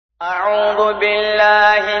أعوذ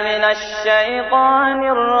بالله من الشيطان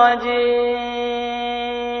الرجيم.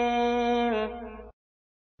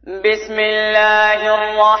 بسم الله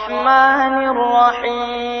الرحمن الرحيم.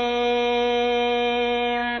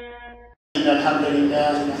 إن الحمد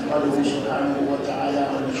لله نحمده سبحانه وتعالى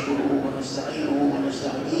ونشكره ونستعينه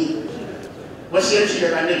ونستهديه وسيرشد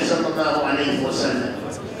النبي صلى الله عليه وسلم.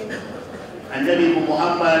 النبي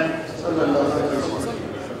محمد صلى الله عليه وسلم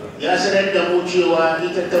ya sanar da mu cewa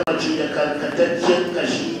ita ta mace da karkataccen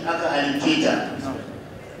kashi aka halitte ta.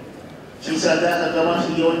 Shi sa za ka ga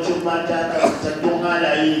masu yawancin mata karkatattun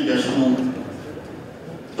halaye da su.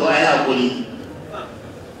 To ai haƙuri,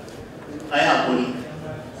 ai haƙuri,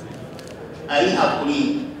 ai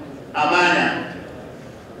haƙuri, amana,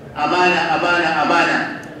 amana, amana, amana,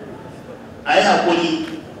 ai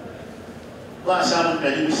haƙuri. Ba a samun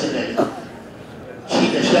ɗari bisa ɗari.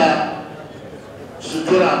 Shi da sha,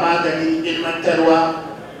 sutura, magani, ilmantarwa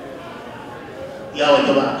ya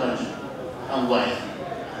wata ba a kansu an gwaye.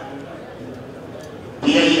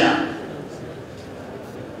 Biyayya,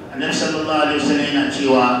 annabi sallallahu alaihi wasallam yana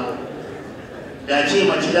cewa da ce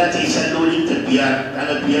mace za ta yi sallolin ta biyar,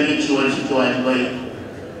 daga biyar ya cewar shi ke wajibai,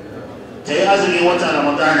 ta yi azumin wata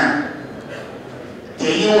ramadana, ta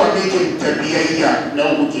yi wa mijinta biyayya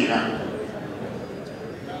na uku kenan,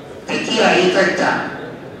 ta kiyaye kanta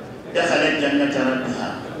دخل الجنة ربها.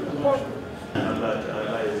 Allah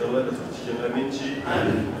ta'ala ya zama da su cikin aminci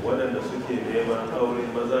waɗanda suke neman aure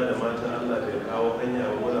maza da mata. Allah bai kawo hanya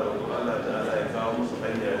wa muna roƙon Allah ta'ala ya kawo musu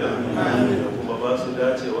hanya da kuma ba su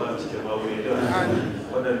dacewa a cikin aure da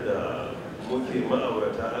waɗanda muke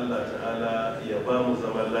ma'aurata. Allah ta'ala ya ba mu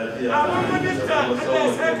zaman lafiya da kuma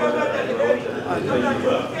sauwaƙe mana rayuwa wacce da ta yi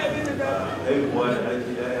ba haihuwa da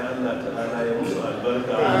ake yaya. Allah ta'ala ya musu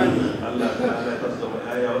albarka. Allah ta'ala ya zama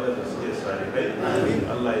yaya waɗanda suke salihai.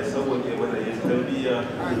 Allah ya sauwaƙe mana yin tarbiyya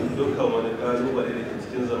dukkan wani kalubale da ke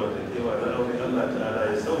cikin zamantakewa na aure. Allah ta'ala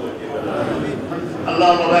ya sauwaƙe mana.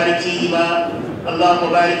 Allahumma barik fihima, Allahumma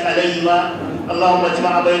barik alayhima, Allahumma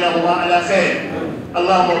ijma' bainahuma ala khair.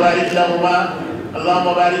 Allahumma barik lahuma,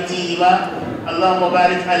 Allahumma barik fihima, Allahumma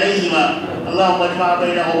barik alayhima, Allahumma ijma'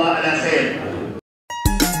 bainahuma ala khair.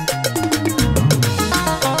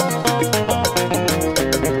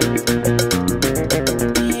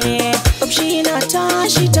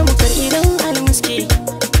 Tashi tamkar idan almuski,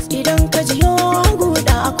 idan ka jiyo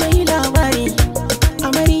guda akwai labari.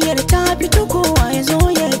 Amaryar ta fito kowa ya zo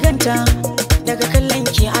ya ganta, daga kallon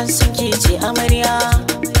ki an sake ce amarya,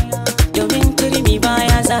 domin turmi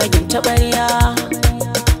baya zagin taɓarya.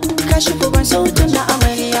 Kashi kuban sautin na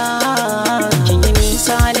amarya, kin yi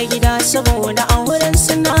nisa da gida saboda auren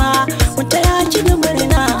suna. Mun taya ki da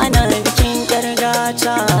murna ana bikin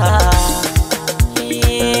ƙargata.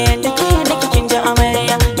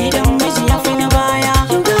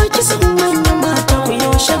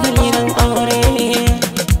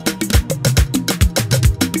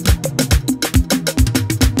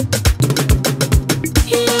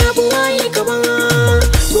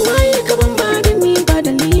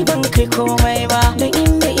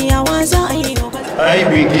 I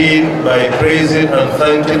begin by praising and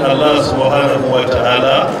thanking Allah subhanahu wa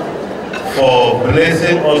ta'ala for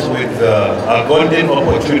blessing us with a golden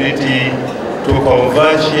opportunity to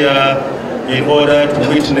converge here in order to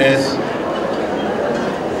witness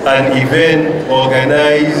an event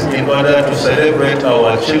organized in order to celebrate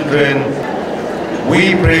our children.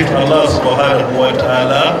 We pray to Allah subhanahu wa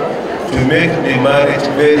ta'ala to make the marriage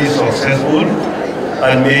very successful,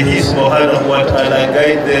 and may He subhanahu wa ta'ala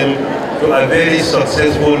guide them to a very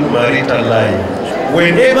successful marital life.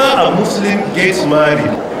 Whenever a Muslim gets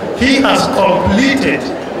married, he has completed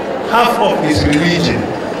half of his religion.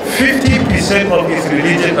 50% of his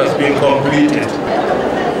religion has been completed.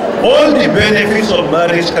 All the benefits of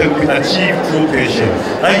marriage can be achieved through patience.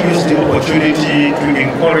 I use the opportunity to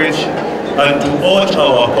encourage and to urge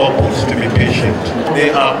our couples to be patient.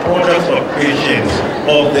 They are products of patience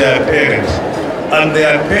of their parents, and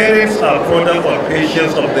their parents are products of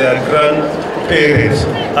patience of their grandparents.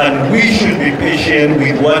 And we should be patient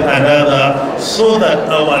with one another so that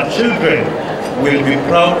our children will be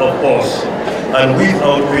proud of us. And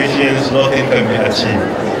without patience, nothing can be achieved.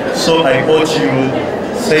 So I urge you,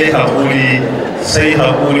 say happily, say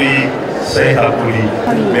happily, say happily.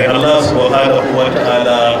 May Allah subhanahu wa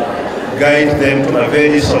ta'ala guide them to a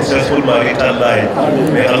very successful marital life.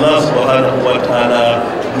 May Allah subhanahu wa ta'ala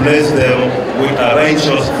bless them with a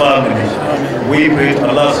righteous family. We pray to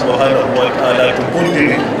Allah subhanahu wa ta'ala to put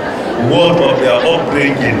the worth of their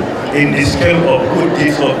upbringing in the scale of good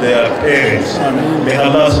deeds of their parents. May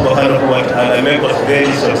Allah subhanahu wa ta'ala make us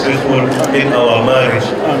very successful in our marriage.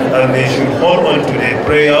 And they should hold on to the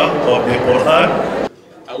prayer of the Quran.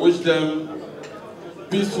 I wish them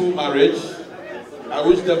peaceful marriage. I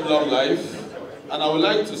wish them long life. And I would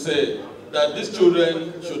like to say that these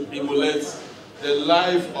children should emulate the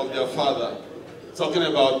life of their father. Talking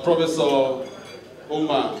about Professor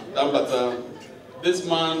Umar Dambata. This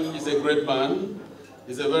man is a great man.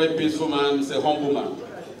 He's a very peaceful man. He's a humble man.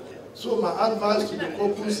 So my advice to the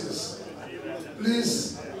couples is,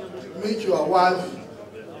 please make your wife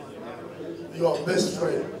your best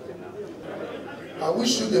friend. I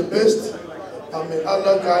wish you the best, and may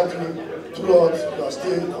Allah guide you throughout your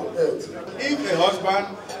stay on earth. If a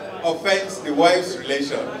husband offends the wife's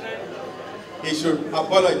relation, he should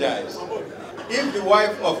apologize. If the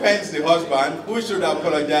wife offends the husband, who should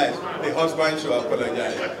apologize? The husband should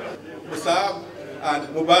apologize. Mus'ab and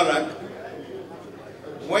Mubarak,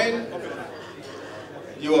 when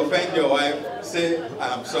you offend your wife, say,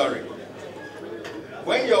 I am sorry.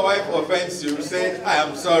 When your wife offends you, say, I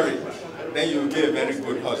am sorry. Then you will be a very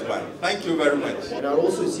good husband. Thank you very much. And I'll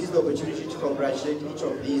also seize the opportunity to congratulate each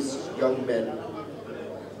of these young men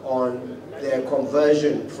on their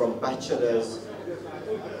conversion from bachelors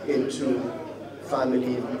into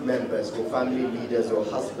family members or family leaders or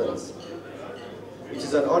husbands. It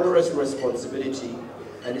is an onerous responsibility,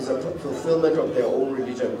 and it's a fulfillment of their own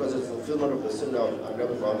religion, because it's a fulfillment of the Sunnah of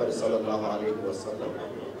Nabi Muhammad sallallahu alaihi wasallam.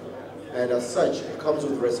 And as such, it comes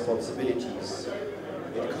with responsibilities.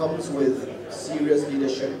 It comes with serious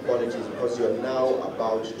leadership qualities, because you're now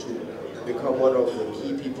about to become one of the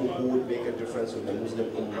key people who would make a difference with the Muslim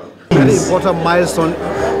Ummah. Very important milestone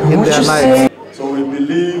in their lives. So we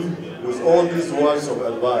believe with all these words of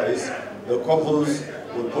advice, the couples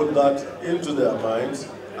will put that into their minds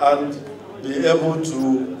and be able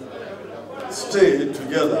to stay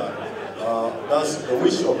together. That's the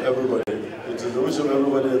wish of everybody. It is the wish of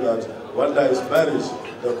everybody that when there is marriage,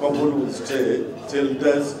 the couple will stay till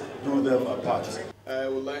death do them apart. I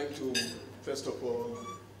would like to, first of all,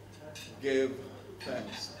 give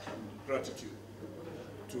thanks and gratitude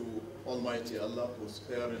to Almighty Allah for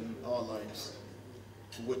sparing our lives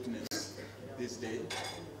to witness this day,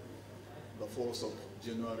 the 4th of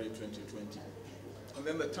January 2020. And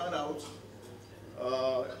then the turnout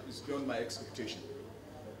is beyond my expectation.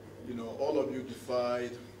 You know, all of you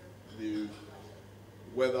defied the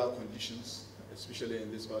weather conditions, especially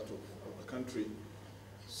in this part of the country.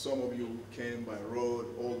 Some of you came by road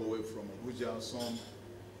all the way from Abuja. Some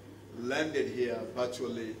landed here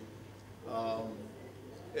virtually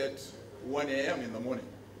at 1 a.m. in the morning.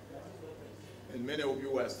 And many of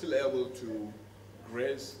you were still able to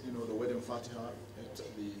grace, you know, the wedding Fatiha at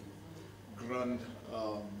the Grand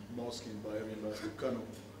Mosque in Bayero University, Kano.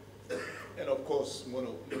 And of course,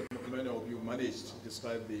 many of you managed,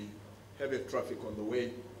 despite the heavy traffic on the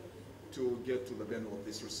way, to get to the venue of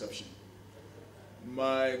this reception.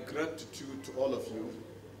 My gratitude to all of you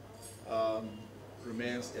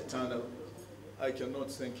remains eternal. I cannot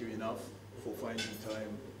thank you enough for finding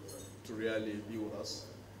time to really be with us.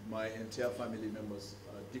 My entire family members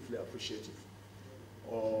are deeply appreciative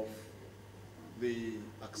of the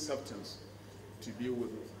acceptance to be with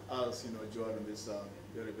us, you know, during this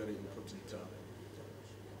very, very important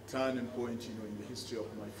turning point, you know, in the history of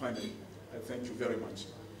my family. I thank you very much.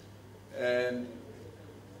 And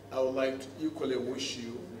I would like to equally wish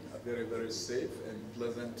you a very, very safe and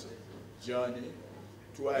pleasant journey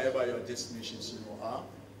to wherever your destinations, you know, are.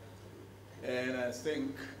 And I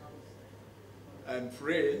think and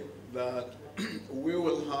pray that we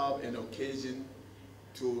will have an occasion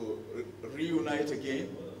to reunite again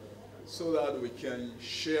so that we can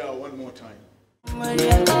share one more time.